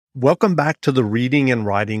Welcome back to the Reading and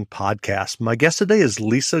Writing Podcast. My guest today is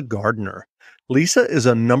Lisa Gardner. Lisa is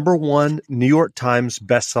a #1 New York Times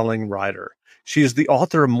bestselling writer. She is the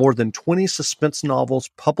author of more than 20 suspense novels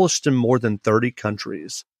published in more than 30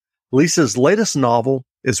 countries. Lisa's latest novel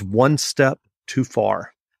is One Step Too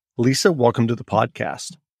Far. Lisa, welcome to the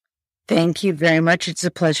podcast. Thank you very much. It's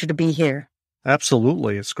a pleasure to be here.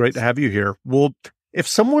 Absolutely. It's great to have you here. Well, if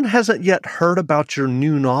someone hasn't yet heard about your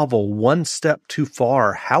new novel, One Step Too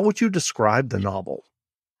Far, how would you describe the novel?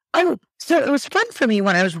 So it was fun for me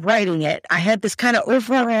when I was writing it. I had this kind of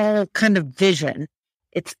overall kind of vision.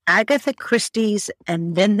 It's Agatha Christie's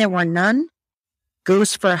And Then There Were None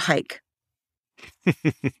goes for a hike.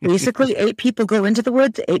 Basically, 8 people go into the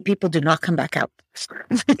woods, 8 people do not come back out.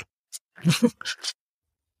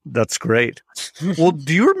 That's great. Well,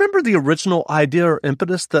 do you remember the original idea or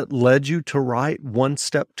impetus that led you to write One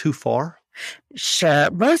Step Too Far? Sure.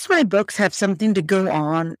 Most of my books have something to go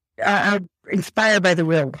on, inspired by the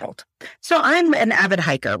real world. So I'm an avid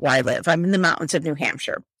hiker where I live. I'm in the mountains of New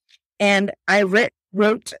Hampshire. And I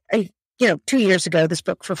wrote 2 years ago, this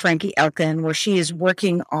book for Frankie Elkin, where she is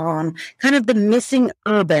working on kind of the missing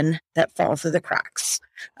urban that falls through the cracks.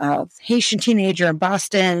 Haitian teenager in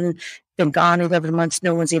Boston, been gone 11 months,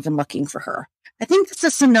 no one's even looking for her. I think that's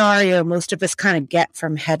a scenario most of us kind of get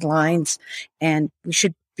from headlines and we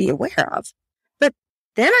should be aware of. But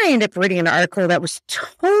then I ended up reading an article that was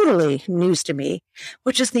totally news to me,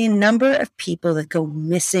 which is the number of people that go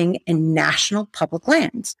missing in national public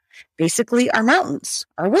lands, basically our mountains,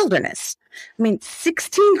 our wilderness.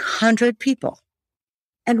 1,600 people.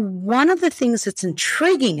 And one of the things that's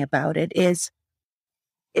intriguing about it is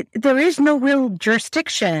there is no real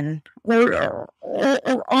jurisdiction or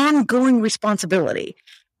ongoing responsibility.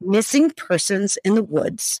 Missing persons in the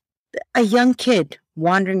woods, a young kid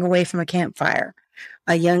wandering away from a campfire,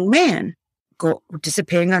 a young man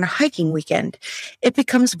disappearing on a hiking weekend. It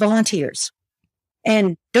becomes volunteers.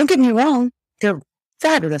 And don't get me wrong, they're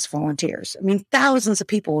fabulous volunteers. Thousands of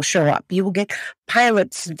people will show up. You will get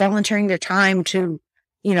pilots volunteering their time to,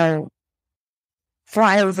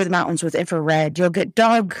 fly over the mountains with infrared. You'll get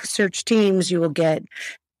dog search teams. You will get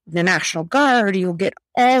the National Guard. You'll get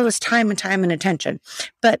all this time and attention.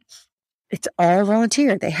 But it's all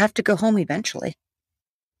volunteer. They have to go home eventually.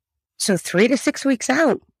 So 3 to 6 weeks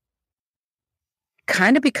out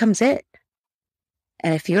kind of becomes it.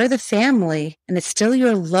 And if you're the family and it's still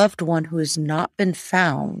your loved one who has not been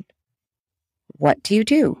found, what do you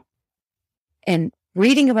do? And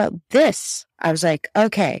reading about this, I was like,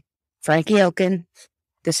 okay, Frankie Elkin,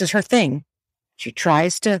 this is her thing. She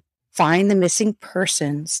tries to find the missing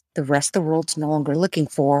persons the rest of the world's no longer looking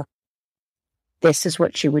for. This is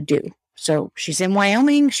what she would do. So she's in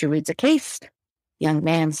Wyoming. She reads a case. Young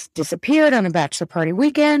man's disappeared on a bachelor party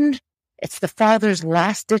weekend. It's the father's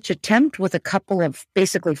last-ditch attempt with a couple of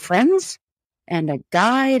basically friends and a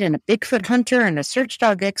guide and a Bigfoot hunter and a search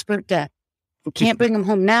dog expert. We can't bring him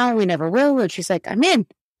home now. We never will. And she's like, I'm in.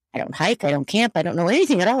 I don't hike. I don't camp. I don't know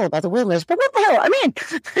anything at all about the wilderness, but what the hell? I'm in.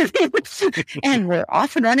 And we're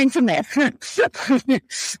off and running from there.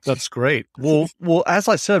 That's great. Well, as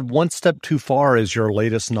I said, One Step Too Far is your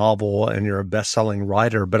latest novel and you're a best-selling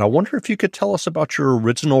writer, but I wonder if you could tell us about your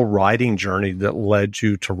original writing journey that led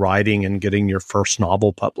you to writing and getting your first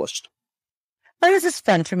novel published. Well, this is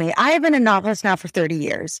fun for me. I have been a novelist now for 30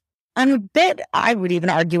 years. I'm a bit, I would even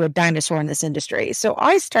argue, a dinosaur in this industry. So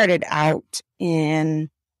I started out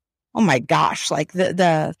in like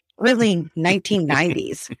the early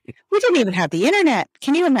 1990s. We didn't even have the internet.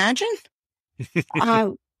 Can you imagine?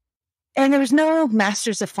 And there was no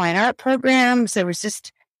Masters of Fine Art programs. There was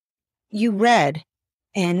just, you read.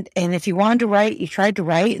 And if you wanted to write, you tried to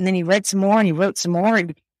write, and then you read some more and you wrote some more.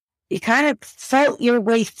 And you kind of felt your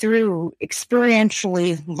way through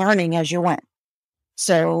experientially learning as you went.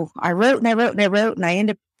 So I wrote and I wrote and I wrote, and I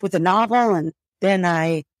ended up with a novel. And then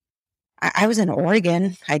I was in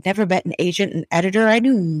Oregon. I'd never met an agent and editor. I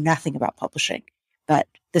knew nothing about publishing, but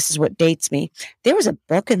this is what dates me. There was a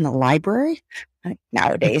book in the library.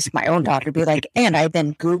 Nowadays, my own daughter would be like, and I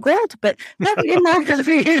then Googled, but no, we did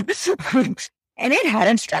not. And it had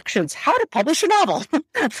instructions how to publish a novel.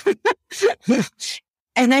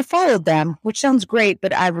 And I followed them, which sounds great,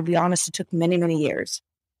 but I will be honest, it took many, many years.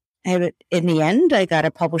 And in the end, I got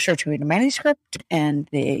a publisher to read a manuscript, and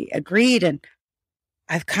they agreed, and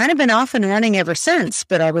I've kind of been off and running ever since,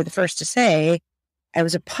 but I'll be the first to say I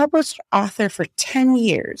was a published author for 10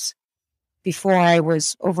 years before I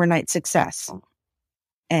was overnight success.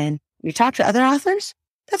 And you talk to other authors?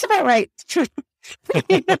 That's about right.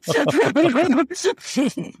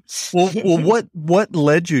 What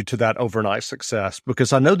led you to that overnight success?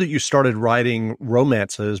 Because I know that you started writing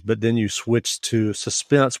romances, but then you switched to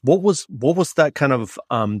suspense. What was that kind of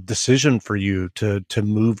decision for you to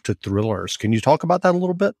move to thrillers? Can you talk about that a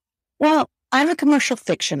little bit? Well, I'm a commercial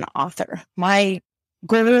fiction author. My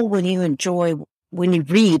goal when you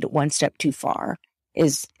read One Step Too Far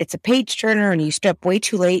is it's a page turner and you step way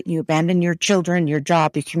too late and you abandon your children, your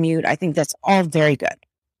job, your commute. I think that's all very good.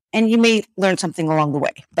 And you may learn something along the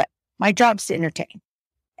way, but my job's to entertain.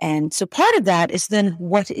 And so part of that is then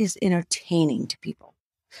what is entertaining to people.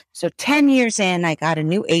 So 10 years in, I got a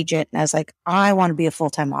new agent and I was like, I want to be a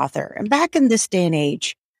full-time author. And back in this day and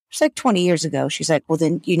age, it's like 20 years ago, she's like, well,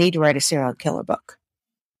 then you need to write a serial killer book.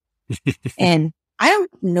 And I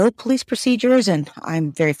don't know police procedures, and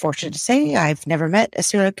I'm very fortunate to say I've never met a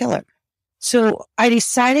serial killer. So I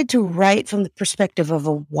decided to write from the perspective of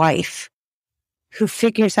a wife who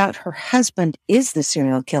figures out her husband is the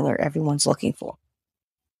serial killer everyone's looking for.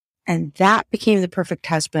 And that became the perfect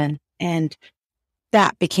husband, and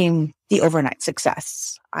that became the overnight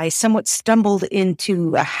success. I somewhat stumbled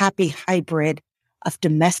into a happy hybrid of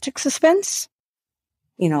domestic suspense.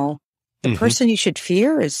 You know, the person you should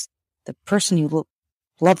fear is the person you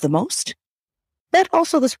love the most, but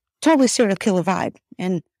also this totally serial killer vibe.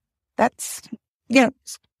 And that's,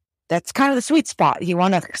 that's kind of the sweet spot. You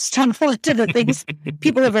want to stumble into the things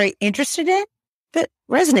people are very interested in, but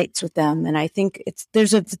resonates with them. And I think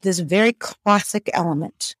there's this very classic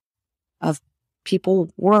element of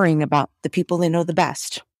people worrying about the people they know the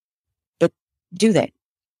best. But do they?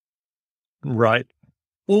 Right.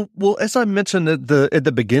 Well, as I mentioned at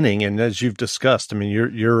the beginning, and as you've discussed, I mean,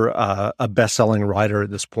 you're a best-selling writer at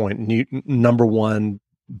this point, number one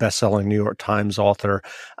best-selling New York Times author.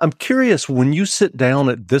 I'm curious, when you sit down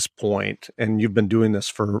at this point, and you've been doing this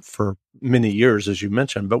for many years, as you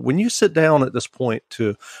mentioned, but when you sit down at this point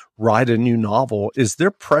to write a new novel, is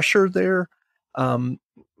there pressure there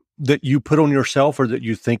that you put on yourself or that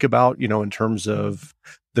you think about, in terms of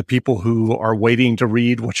the people who are waiting to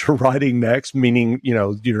read what you're writing next, meaning,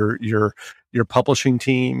 your publishing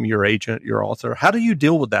team, your agent, your author? How do you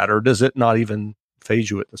deal with that? Or does it not even faze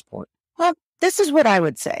you at this point? Well, this is what I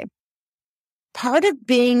would say. Part of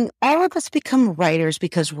all of us become writers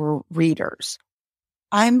because we're readers.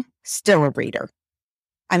 I'm still a reader.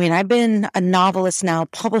 I mean, I've been a novelist now,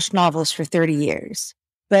 published novelist for 30 years,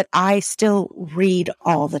 but I still read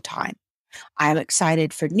all the time. I'm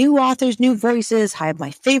excited for new authors, new voices. I have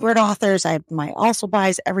my favorite authors. I have my also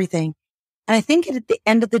buys, everything. And I think at the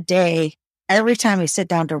end of the day, every time I sit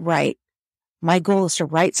down to write, my goal is to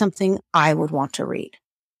write something I would want to read.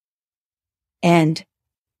 And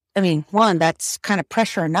I mean, one, that's kind of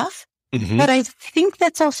pressure enough, but I think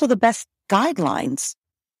that's also the best guidelines.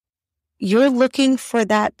 You're looking for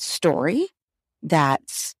that story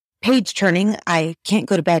that's page turning. I can't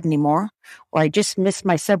go to bed anymore, or I just missed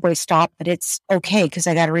my subway stop, but it's okay because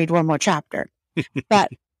I got to read one more chapter.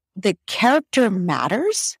 But the character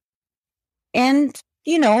matters. And,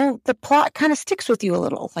 the plot kind of sticks with you a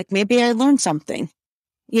little. Like maybe I learned something,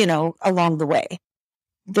 along the way.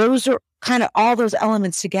 Those are kind of all those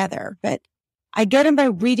elements together. But I get them by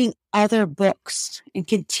reading other books and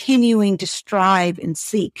continuing to strive and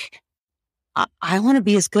seek. I want to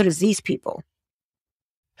be as good as these people.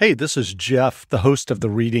 Hey, this is Jeff, the host of the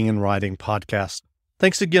Reading and Writing podcast.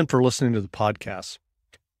 Thanks again for listening to the podcast.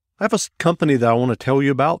 I have a company that I want to tell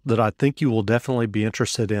you about that I think you will definitely be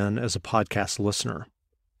interested in as a podcast listener.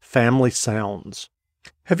 Family Sounds.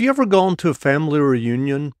 Have you ever gone to a family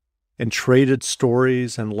reunion and traded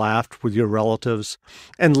stories and laughed with your relatives,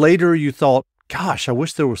 and later you thought, gosh, I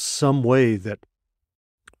wish there was some way that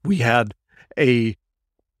we had a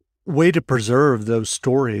way to preserve those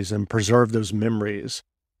stories and preserve those memories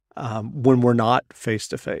when we're not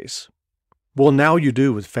face-to-face? Well, now you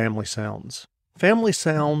do with Family Sounds. Family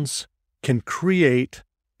Sounds can create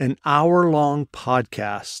an hour-long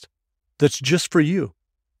podcast that's just for you,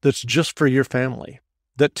 that's just for your family,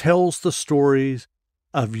 that tells the stories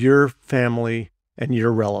of your family and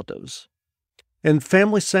your relatives. And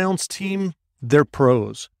Family Sounds team, they're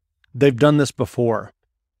pros. They've done this before.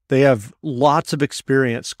 They have lots of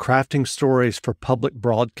experience crafting stories for public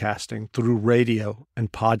broadcasting through radio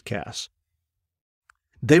and podcasts.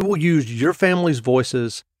 They will use your family's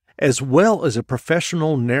voices as well as a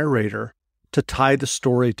professional narrator to tie the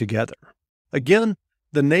story together. Again,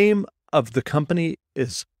 the name of the company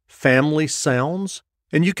is Family Sounds,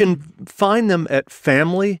 and you can find them at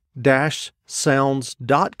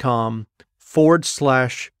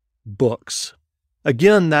family-sounds.com/books.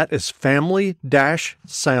 Again, that is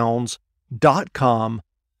family-sounds.com/books.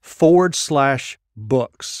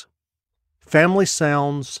 family.com/books. Family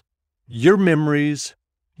sounds, your memories,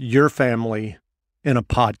 your family in a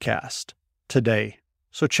podcast today.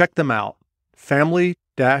 So check them out.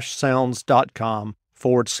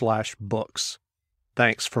 family-sounds.com/books.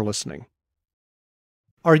 Thanks for listening.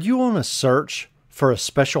 Are you on a search for a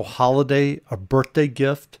special holiday or birthday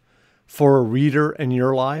gift for a reader in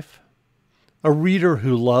your life? A reader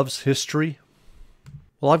who loves history?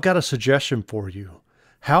 Well, I've got a suggestion for you.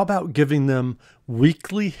 How about giving them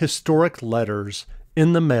weekly historic letters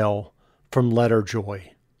in the mail from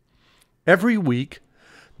Letterjoy? Every week,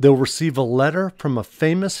 they'll receive a letter from a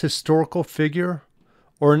famous historical figure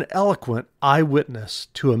or an eloquent eyewitness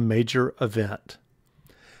to a major event.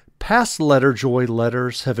 Past Letterjoy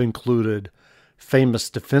letters have included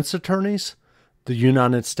famous defense attorneys, the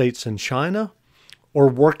United States and China, or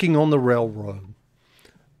working on the railroad,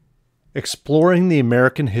 exploring the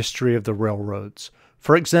American history of the railroads.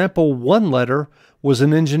 For example, one letter was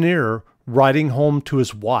an engineer writing home to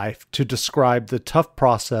his wife to describe the tough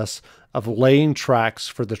process of laying tracks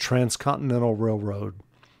for the Transcontinental Railroad.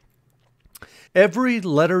 Every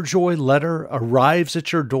Letterjoy letter arrives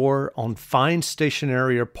at your door on fine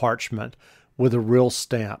stationery or parchment with a real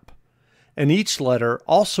stamp. And each letter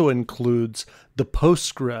also includes the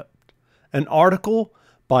postscript, an article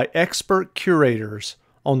by expert curators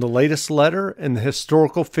on the latest letter and the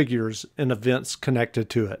historical figures and events connected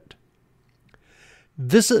to it.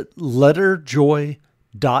 Visit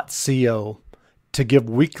letterjoy.co to give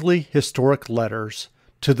weekly historic letters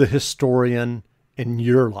to the historian in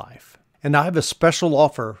your life. And I have a special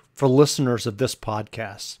offer for listeners of this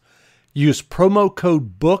podcast. Use promo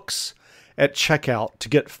code BOOKS at checkout to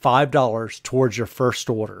get $5 towards your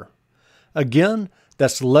first order. Again,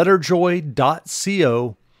 that's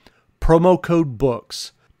letterjoy.co, promo code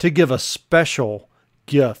BOOKS, to give a special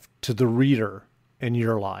gift to the reader in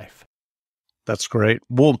your life. That's great.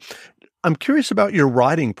 Well, I'm curious about your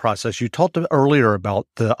writing process. You talked earlier about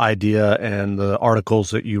the idea and the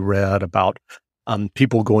articles that you read about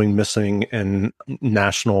people going missing in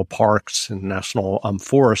national parks and national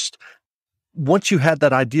forests. Once you had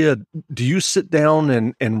that idea, do you sit down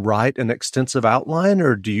and write an extensive outline,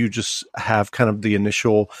 or do you just have kind of the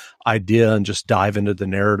initial idea and just dive into the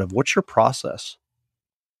narrative? What's your process?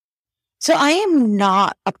 So I am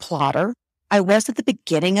not a plotter. I was at the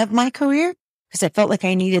beginning of my career because I felt like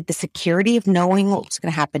I needed the security of knowing what was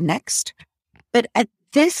going to happen next. But at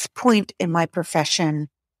this point in my profession,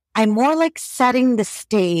 I'm more like setting the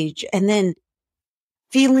stage and then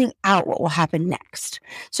feeling out what will happen next.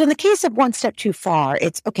 So in the case of One Step Too Far,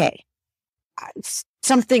 it's okay.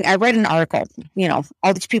 Something, I read an article,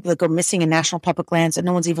 all these people that go missing in national public lands and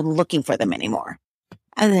no one's even looking for them anymore.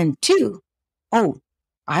 And then two, I'm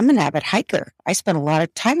an avid hiker. I spend a lot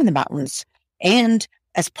of time in the mountains. And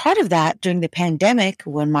as part of that, during the pandemic,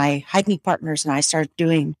 when my hiking partners and I started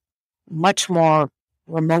doing much more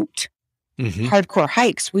remote, hardcore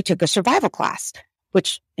hikes, we took a survival class,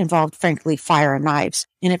 which involved, frankly, fire and knives.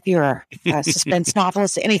 And if you're a suspense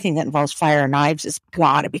novelist, anything that involves fire and knives is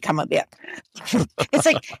got to become a bit.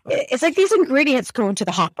 It's like these ingredients go into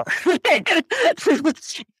the hopper.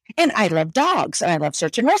 And I love dogs, and I love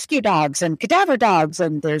search and rescue dogs and cadaver dogs.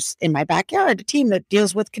 And there's in my backyard a team that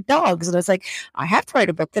deals with dogs. And I was like, I have to write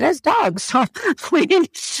a book that has dogs. So,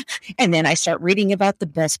 and then I start reading about the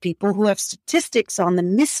best people who have statistics on the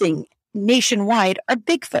missing nationwide are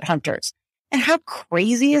Bigfoot hunters. And how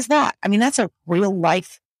crazy is that? I mean, that's a real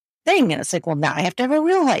life thing. And it's like, well, now I have to have a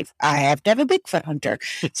real life. I have to have a Bigfoot hunter.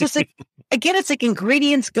 So it's like, again, it's like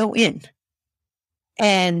ingredients go in.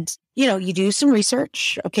 And, you do some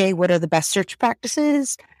research. Okay, what are the best search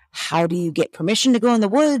practices? How do you get permission to go in the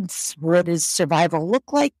woods? What does survival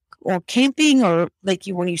look like? Or camping, or like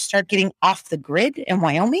when you start getting off the grid in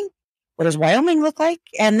Wyoming, what does Wyoming look like?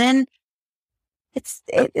 And then it's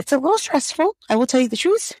a little stressful. I will tell you the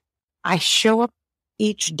truth. I show up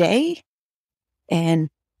each day and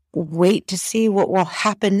wait to see what will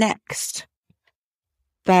happen next.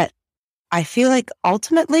 But I feel like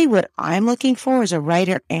ultimately what I'm looking for as a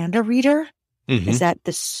writer and a reader is that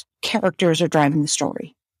the characters are driving the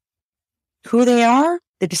story. Who they are,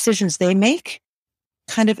 the decisions they make,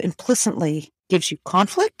 kind of implicitly gives you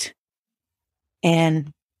conflict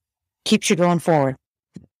and keeps you going forward.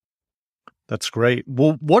 That's great.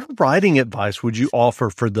 Well, what writing advice would you offer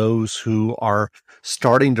for those who are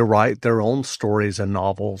starting to write their own stories and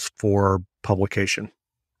novels for publication?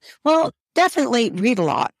 Well, definitely read a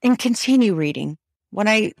lot and continue reading. When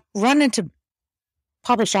I run into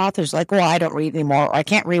published authors like, well, I don't read anymore, or I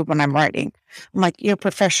can't read when I'm writing. I'm like, you're a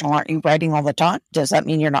professional, aren't you? Writing all the time? Does that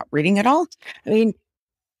mean you're not reading at all? I mean,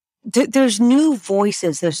 there's new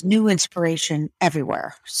voices, there's new inspiration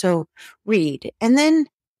everywhere. So read. And then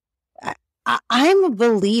I'm a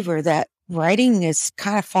believer that writing is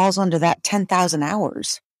kind of falls under that 10,000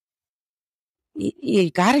 hours. You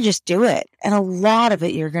got to just do it. And a lot of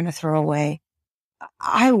it you're going to throw away.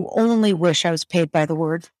 I only wish I was paid by the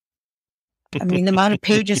word. I mean, the amount of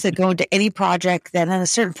pages that go into any project, then at a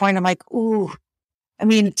certain point, I'm like, ooh. I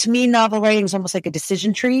mean, to me, novel writing is almost like a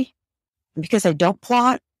decision tree. And because I don't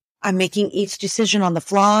plot, I'm making each decision on the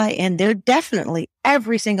fly. And they're definitely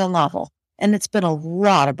every single novel. And it's been a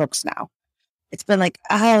lot of books now. It's been like,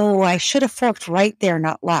 oh, I should have forked right there,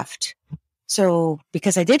 not left. So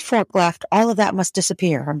because I did fork left, all of that must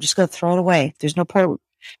disappear. I'm just going to throw it away. There's no point,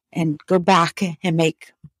 and go back and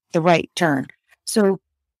make the right turn. So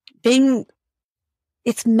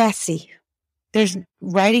it's messy.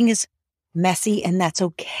 Writing is messy, and that's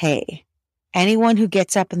okay. Anyone who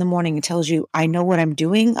gets up in the morning and tells you, I know what I'm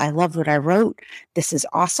doing, I love what I wrote, this is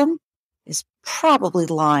awesome, is probably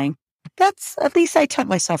lying. That's, at least I tell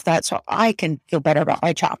myself that so I can feel better about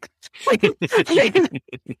my job.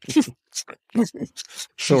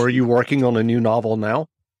 So are you working on a new novel now?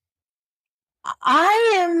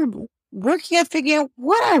 I am working on figuring out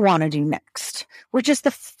what I want to do next. We're just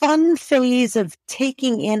the fun phase of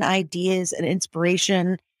taking in ideas and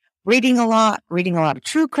inspiration, reading a lot of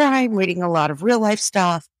true crime, reading a lot of real life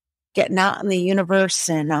stuff, getting out in the universe.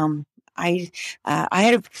 And I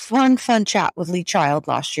had a fun chat with Lee Child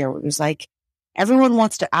last year. It was like, everyone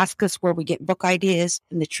wants to ask us where we get book ideas.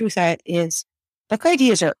 And the truth is, book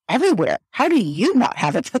ideas are everywhere. How do you not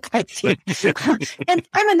have a book idea? And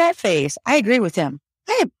I'm in that phase. I agree with him.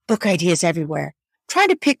 I have book ideas everywhere. Trying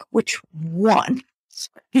to pick which one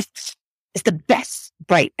is the best,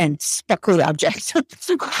 bright, and speckled object.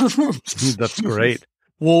 That's great.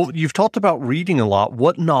 Well, you've talked about reading a lot.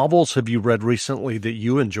 What novels have you read recently that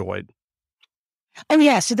you enjoyed? Oh,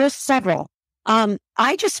 yeah. So there's several.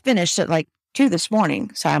 I just finished at like 2 this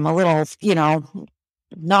morning. So I'm a little,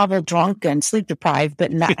 novel drunk and sleep deprived,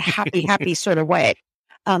 but in that happy sort of way.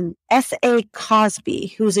 S.A.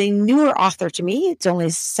 Cosby, who's a newer author to me. It's only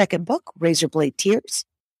his second book, Razorblade Tears.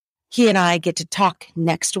 He and I get to talk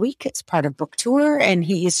next week. It's part of book tour, and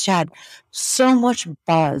he's had so much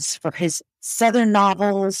buzz for his Southern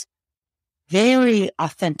novels. Very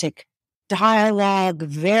authentic dialogue,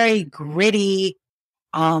 very gritty.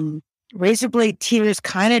 Razorblade Tears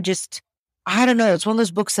kind of just, I don't know, it's one of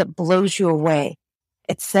those books that blows you away.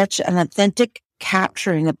 It's such an authentic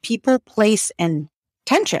capturing of people, place, and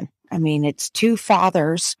tension. I mean, it's two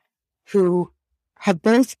fathers who have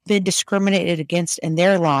both been discriminated against in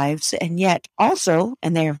their lives, and yet also,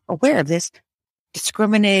 and they're aware of this,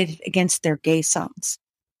 discriminated against their gay sons.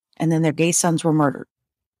 And then their gay sons were murdered.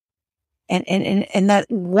 And that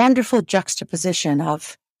wonderful juxtaposition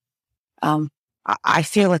of, I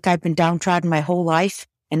feel like I've been downtrodden my whole life.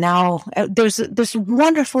 And now there's a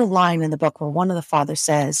wonderful line in the book where one of the fathers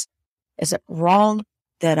says, is it wrong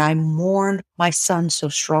that I mourned my son so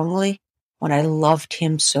strongly when I loved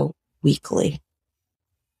him so weakly?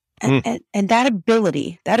 And that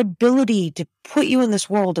ability to put you in this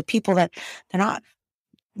world of people that they're not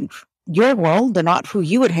your world, they're not who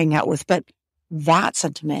you would hang out with, but that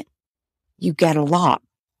sentiment, you get a lot.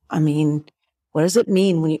 I mean, what does it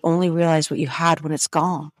mean when you only realize what you had when it's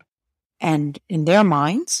gone? And in their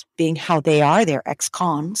minds, being how they are, they're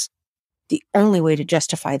ex-cons, the only way to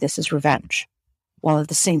justify this is revenge. While at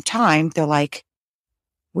the same time, they're like,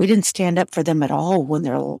 we didn't stand up for them at all when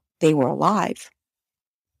they were alive.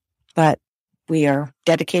 But we are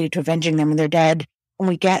dedicated to avenging them when they're dead.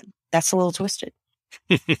 And that's a little twisted.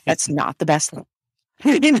 That's not the best thing.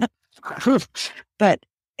 But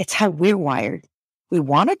it's how we're wired. We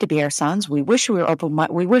wanted to be our sons. We wish we were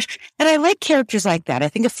open-minded. And I like characters like that. I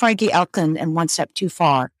think of Frankie Elkin and One Step Too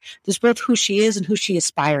Far. There's both who she is and who she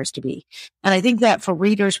aspires to be. And I think that for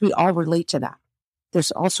readers, we all relate to that.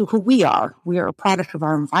 There's also who we are. We are a product of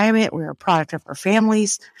our environment. We're a product of our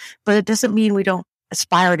families. But it doesn't mean we don't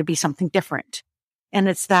aspire to be something different. And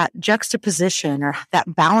it's that juxtaposition or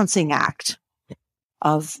that balancing act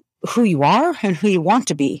of who you are and who you want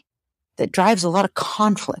to be that drives a lot of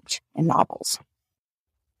conflict in novels.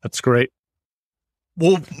 That's great.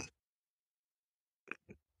 Well,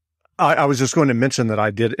 I was just going to mention that I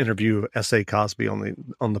did interview S.A. Cosby on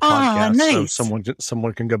the podcast, nice. So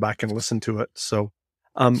someone can go back and listen to it. So,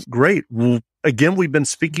 great. Well, again, we've been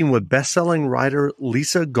speaking with best-selling writer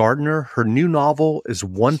Lisa Gardner. Her new novel is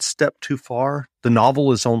One Step Too Far. The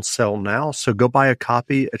novel is on sale now, so go buy a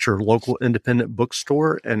copy at your local independent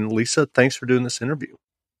bookstore. And Lisa, thanks for doing this interview.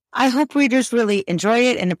 I hope readers really enjoy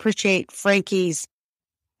it and appreciate Frankie's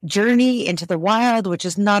journey into the wild, which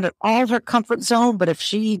is not at all her comfort zone. But if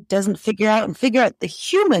she doesn't figure out the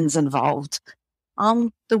humans involved,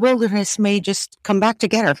 the wilderness may just come back to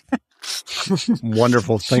get her.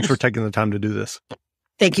 Wonderful. Thanks for taking the time to do this.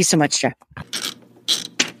 Thank you so much, Jeff.